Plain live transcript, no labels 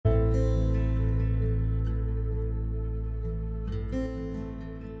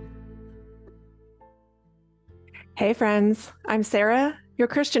Hey, friends. I'm Sarah, your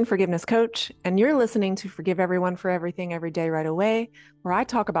Christian forgiveness coach, and you're listening to Forgive Everyone for Everything Every Day Right Away, where I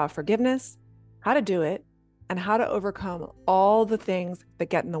talk about forgiveness, how to do it, and how to overcome all the things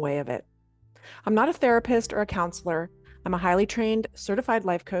that get in the way of it. I'm not a therapist or a counselor. I'm a highly trained, certified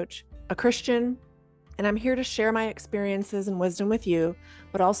life coach, a Christian, and I'm here to share my experiences and wisdom with you,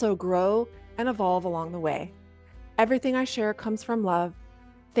 but also grow and evolve along the way. Everything I share comes from love.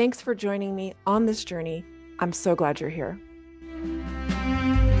 Thanks for joining me on this journey. I'm so glad you're here.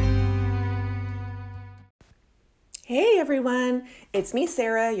 Hey everyone, it's me,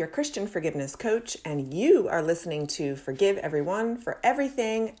 Sarah, your Christian forgiveness coach, and you are listening to Forgive Everyone for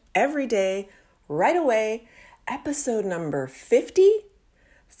Everything, Every Day, Right Away, episode number 50,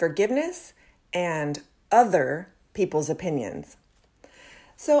 Forgiveness and Other People's Opinions.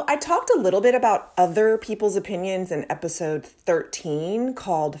 So I talked a little bit about other people's opinions in episode 13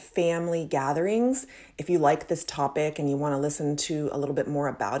 called Family Gatherings, if you like this topic and you want to listen to a little bit more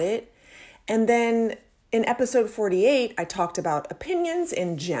about it. And then in episode 48, I talked about opinions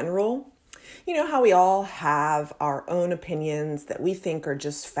in general. You know how we all have our own opinions that we think are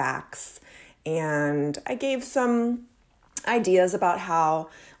just facts. And I gave some ideas about how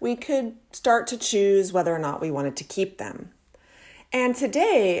we could start to choose whether or not we wanted to keep them. And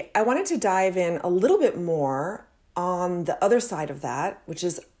today, I wanted to dive in a little bit more on the other side of that, which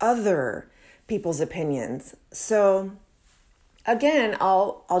is other people's opinions. So again,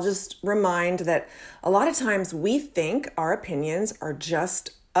 I'll just remind that a lot of times we think our opinions are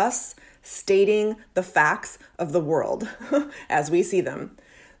just us stating the facts of the world as we see them.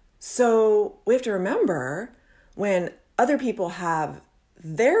 So we have to remember when other people have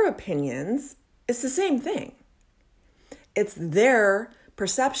their opinions, it's the same thing. It's their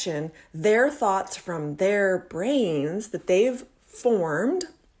perception, their thoughts from their brains that they've formed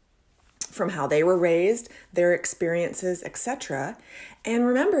from how they were raised, their experiences, etc. And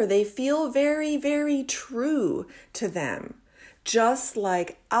remember, they feel very, very true to them, just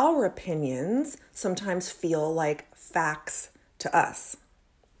like our opinions sometimes feel like facts to us.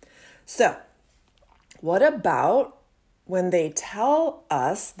 So, what about when they tell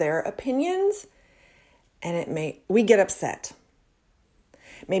us their opinions and we get upset?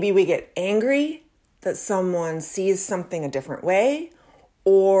 Maybe we get angry that someone sees something a different way,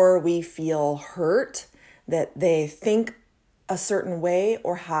 or we feel hurt that they think a certain way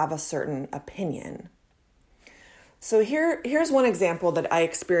or have a certain opinion. So here's one example that I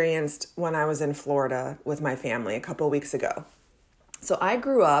experienced when I was in Florida with my family a couple of weeks ago. So I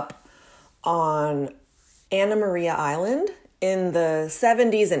grew up on Anna Maria Island in the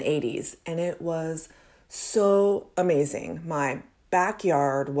 70s and 80s, and it was so amazing. My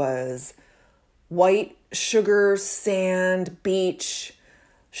backyard was white sugar, sand, beach,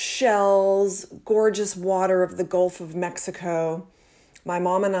 shells, gorgeous water of the Gulf of Mexico. My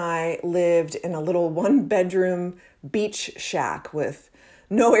mom and I lived in a little one-bedroom beach shack with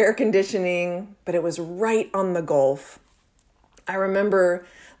no air conditioning, but it was right on the Gulf. I remember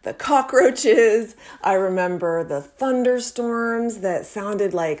the cockroaches. I remember the thunderstorms that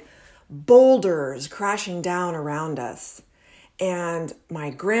sounded like boulders crashing down around us. And my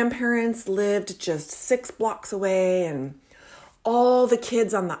grandparents lived just 6 blocks away, and all the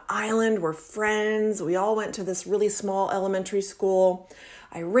kids on the island were friends. We all went to this really small elementary school.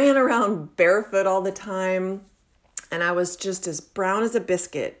 I ran around barefoot all the time, and I was just as brown as a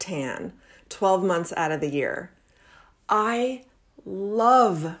biscuit tan 12 months out of the year. I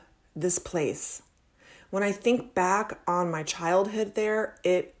love this place. When I think back on my childhood there,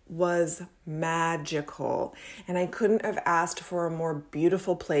 it was magical, and I couldn't have asked for a more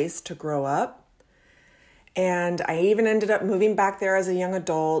beautiful place to grow up. And I even ended up moving back there as a young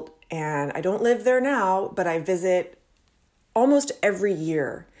adult, and I don't live there now, but I visit almost every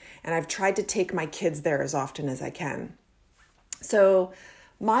year, and I've tried to take my kids there as often as I can. So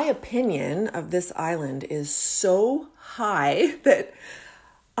my opinion of this island is so high that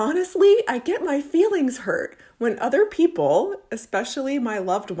honestly, I get my feelings hurt when other people, especially my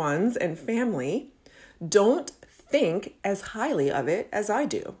loved ones and family, don't think as highly of it as I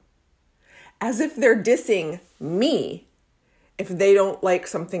do. As if they're dissing me if they don't like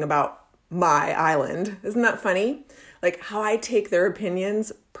something about my island. Isn't that funny? Like how I take their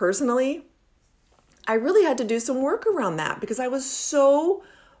opinions personally. I really had to do some work around that because I was so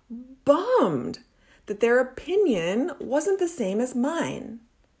bummed that their opinion wasn't the same as mine.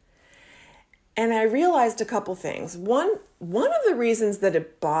 And I realized a couple things. One of the reasons that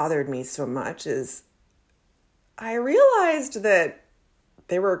it bothered me so much is I realized that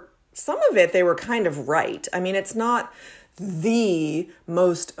they were kind of right. I mean, it's not the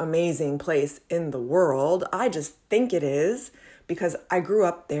most amazing place in the world. I just think it is because I grew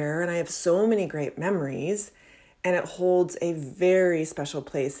up there and I have so many great memories, and it holds a very special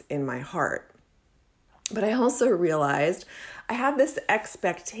place in my heart. But I also realized I have this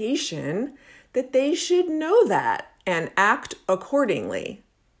expectation that they should know that and act accordingly.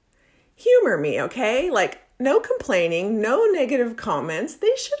 Humor me, okay? Like, no complaining, no negative comments.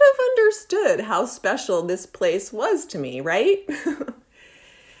 They should have understood how special this place was to me, right?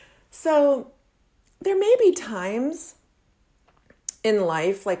 So there may be times in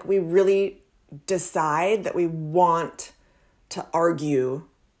life, like, we really decide that we want to argue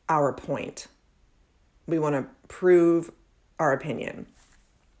our point. We want to prove our opinion.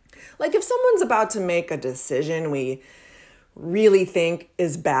 Like, if someone's about to make a decision we really think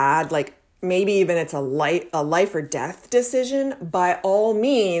is bad, like maybe even it's a life or death decision, by all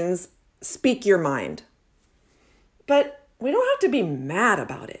means, speak your mind. But we don't have to be mad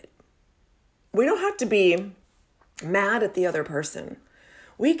about it. We don't have to be mad at the other person.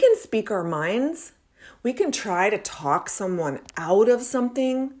 We can speak our minds. We can try to talk someone out of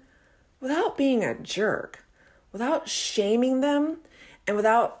something without being a jerk, without shaming them, and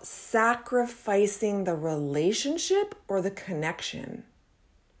without sacrificing the relationship or the connection.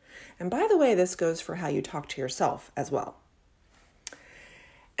 And by the way, this goes for how you talk to yourself as well.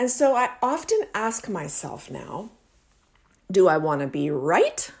 And so I often ask myself now, do I want to be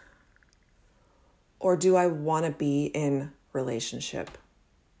right? Or do I want to be in relationship?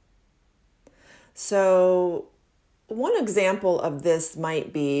 So one example of this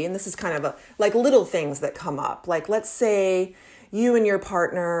might be, and this is kind of like little things that come up. Like, let's say you and your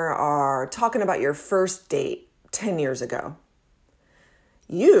partner are talking about your first date 10 years ago.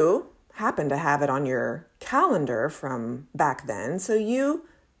 You happen to have it on your calendar from back then, so you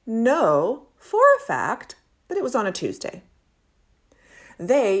know for a fact that it was on a Tuesday.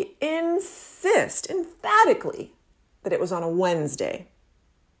 They insist emphatically that it was on a Wednesday.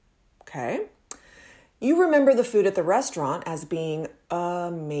 Okay? You remember the food at the restaurant as being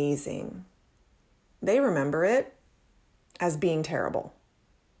amazing. They remember it as being terrible.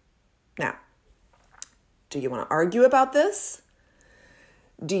 Now, do you want to argue about this?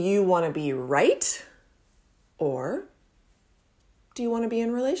 Do you want to be right? Or do you want to be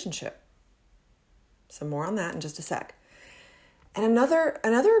in relationship? Some more on that in just a sec. And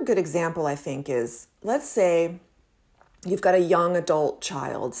another good example, I think, is, let's say you've got a young adult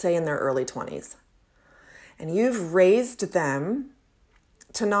child, say in their early 20s, and you've raised them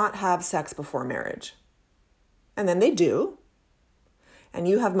to not have sex before marriage. And then they do, and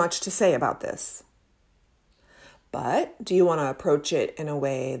you have much to say about this. But do you want to approach it in a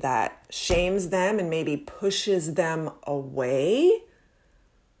way that shames them and maybe pushes them away?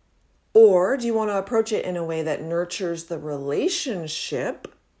 Or do you want to approach it in a way that nurtures the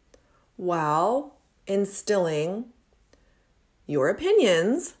relationship while instilling your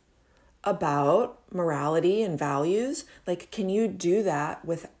opinions about morality and values? Like, can you do that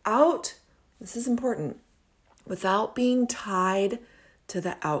without, this is important, without being tied to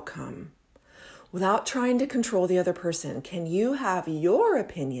the outcome? Without trying to control the other person? Can you have your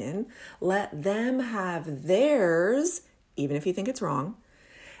opinion, let them have theirs, even if you think it's wrong,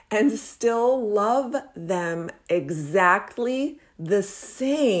 and still love them exactly the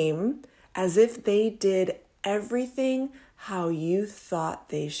same as if they did everything how you thought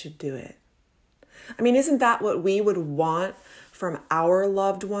they should do it? I mean, isn't that what we would want from our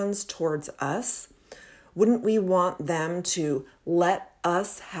loved ones towards us? Wouldn't we want them to let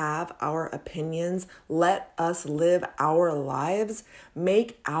us have our opinions, let us live our lives,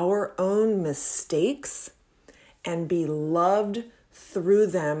 make our own mistakes, and be loved through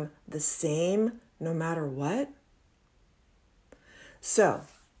them the same no matter what? So,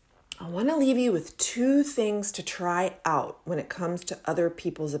 I want to leave you with 2 things to try out when it comes to other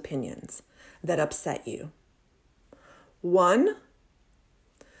people's opinions that upset you. 1,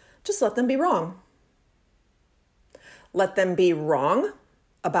 just let them be wrong. Let them be wrong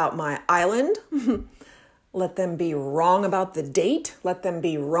about my island. Let them be wrong about the date. Let them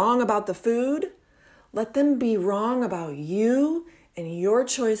be wrong about the food. Let them be wrong about you and your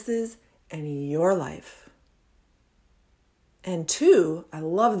choices and your life. And 2, I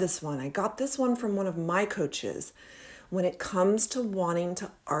love this one. I got this one from one of my coaches. When it comes to wanting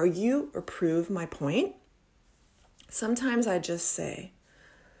to argue or prove my point, sometimes I just say,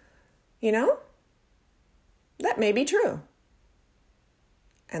 that may be true.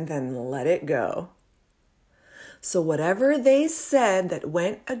 And then let it go. So whatever they said that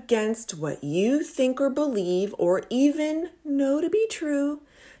went against what you think or believe or even know to be true,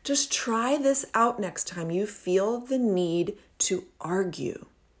 Just try this out next time you feel the need to argue.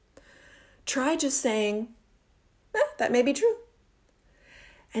 Try just saying, that may be true.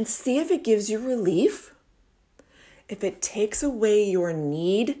 And see if it gives you relief, if it takes away your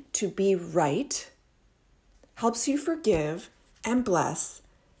need to be right, helps you forgive and bless,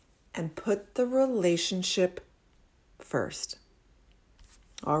 and put the relationship first.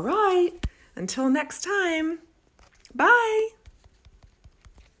 All right, until next time, bye.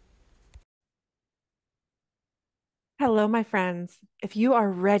 Hello, my friends. If you are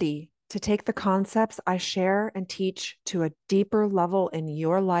ready to take the concepts I share and teach to a deeper level in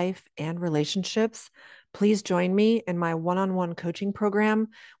your life and relationships, please join me in my one-on-one coaching program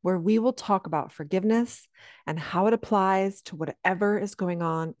where we will talk about forgiveness and how it applies to whatever is going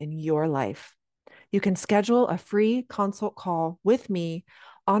on in your life. You can schedule a free consult call with me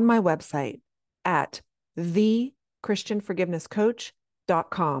on my website at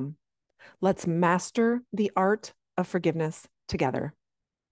thechristianforgivenesscoach.com. Let's master the art of forgiveness together.